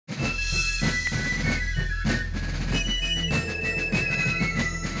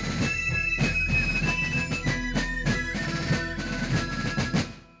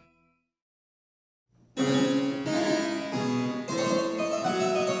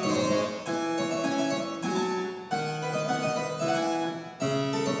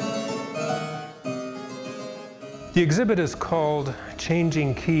The exhibit is called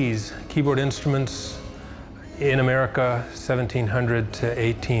Changing Keys, Keyboard Instruments in America 1700 to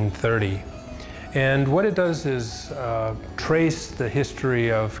 1830. And what it does is trace the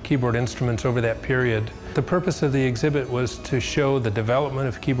history of keyboard instruments over that period. The purpose of the exhibit was to show the development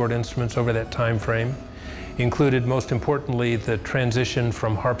of keyboard instruments over that time frame. Included, most importantly, the transition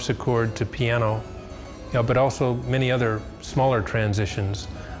from harpsichord to piano, but also many other smaller transitions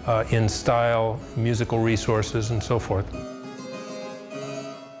in style, musical resources, and so forth.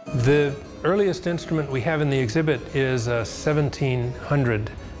 The earliest instrument we have in the exhibit is a 1700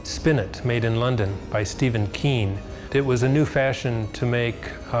 spinet made in London by Stephen Keane. It was a new fashion to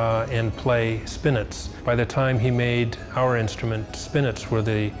make and play spinets. By the time he made our instrument, spinets were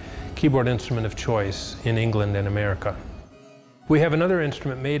the keyboard instrument of choice in England and America. We have another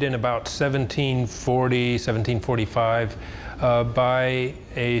instrument made in about 1740, 1745 by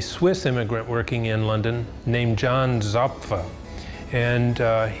a Swiss immigrant working in London named John Zopfe. And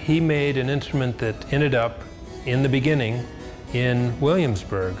he made an instrument that ended up, in the beginning, in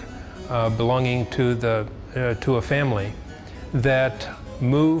Williamsburg, belonging to a family that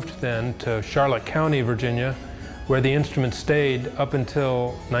moved then to Charlotte County, Virginia, where the instrument stayed up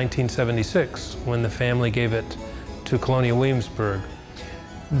until 1976, when the family gave it to Colonial Williamsburg.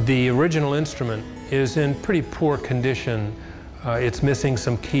 The original instrument is in pretty poor condition. It's missing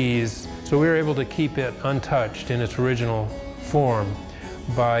some keys, so we were able to keep it untouched in its original form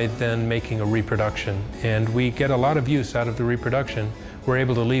by then making a reproduction. And we get a lot of use out of the reproduction. We're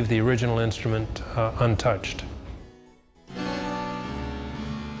able to leave the original instrument untouched.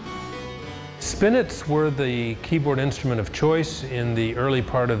 Spinets were the keyboard instrument of choice in the early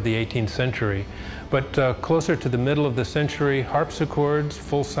part of the 18th century, but closer to the middle of the century, harpsichords,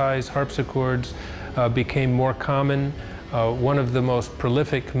 full-size harpsichords, became more common. One of the most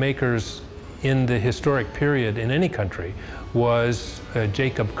prolific makers in the historic period in any country was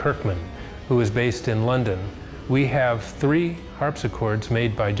Jacob Kirkman, who is based in London. We have 3 harpsichords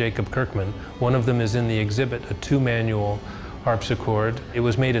made by Jacob Kirkman. One of them is in the exhibit, a 2-manual harpsichord. It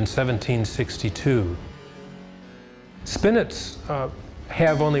was made in 1762. Spinets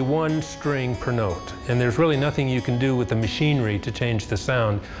have only 1 string per note, and there's really nothing you can do with the machinery to change the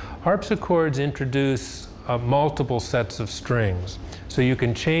sound. Harpsichords introduce multiple sets of strings, so you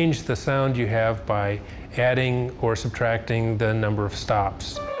can change the sound you have by adding or subtracting the number of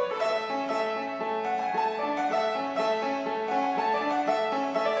stops.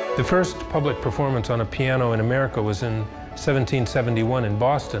 The first public performance on a piano in America was in 1771 in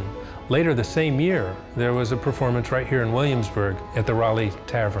Boston. Later the same year, there was a performance right here in Williamsburg at the Raleigh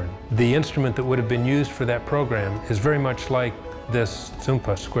Tavern. The instrument that would have been used for that program is very much like this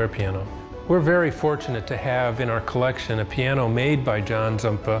Zumpa square piano. We're very fortunate to have in our collection a piano made by John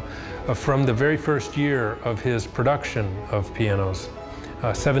Zumpa from the very first year of his production of pianos,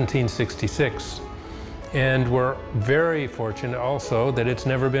 1766. And we're very fortunate also that it's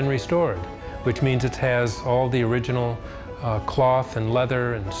never been restored, which means it has all the original cloth and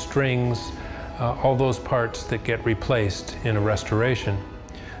leather and strings, all those parts that get replaced in a restoration.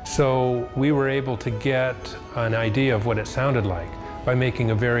 So we were able to get an idea of what it sounded like by making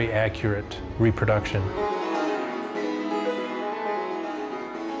a very accurate reproduction.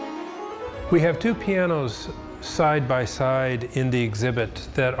 We have 2 pianos side by side in the exhibit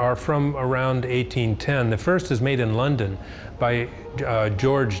that are from around 1810. The first is made in London by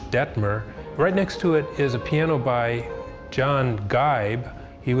George Detmer. Right next to it is a piano by John Geib.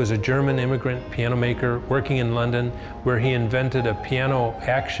 He was a German immigrant piano maker working in London, where he invented a piano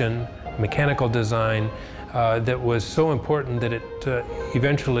action mechanical design that was so important that it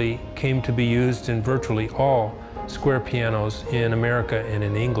eventually came to be used in virtually all square pianos in America and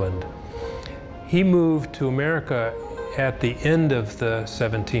in England. He moved to America at the end of the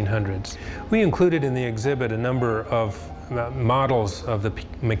 1700s. We included in the exhibit a number of models of the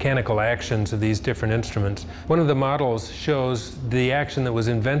mechanical actions of these different instruments. One of the models shows the action that was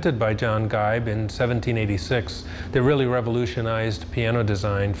invented by John Geib in 1786 that really revolutionized piano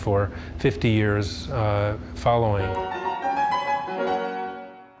design for 50 years following.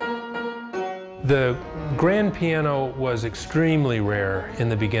 The grand piano was extremely rare in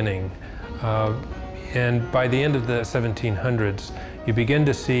the beginning. And by the end of the 1700s, you begin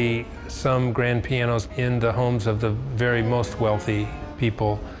to see some grand pianos in the homes of the very most wealthy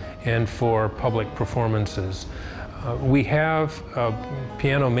people and for public performances. We have a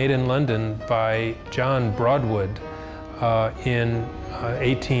piano made in London by John Broadwood in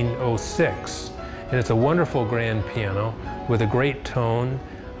 1806. And it's a wonderful grand piano with a great tone.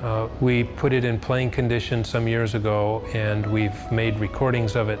 We put it in playing condition some years ago, and we've made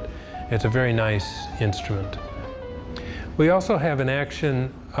recordings of it. It's a very nice instrument. We also have an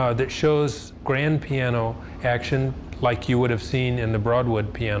action that shows grand piano action like you would have seen in the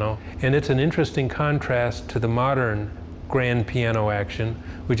Broadwood piano, and it's an interesting contrast to the modern grand piano action,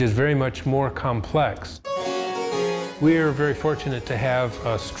 which is very much more complex. We are very fortunate to have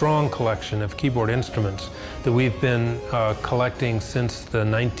a strong collection of keyboard instruments that we've been collecting since the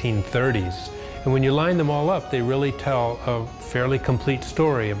 1930s. And when you line them all up, they really tell a fairly complete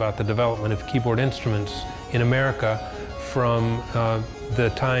story about the development of keyboard instruments in America from the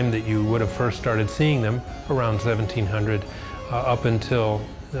time that you would have first started seeing them, around 1700, up until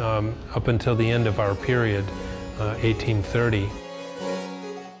the end of our period, 1830.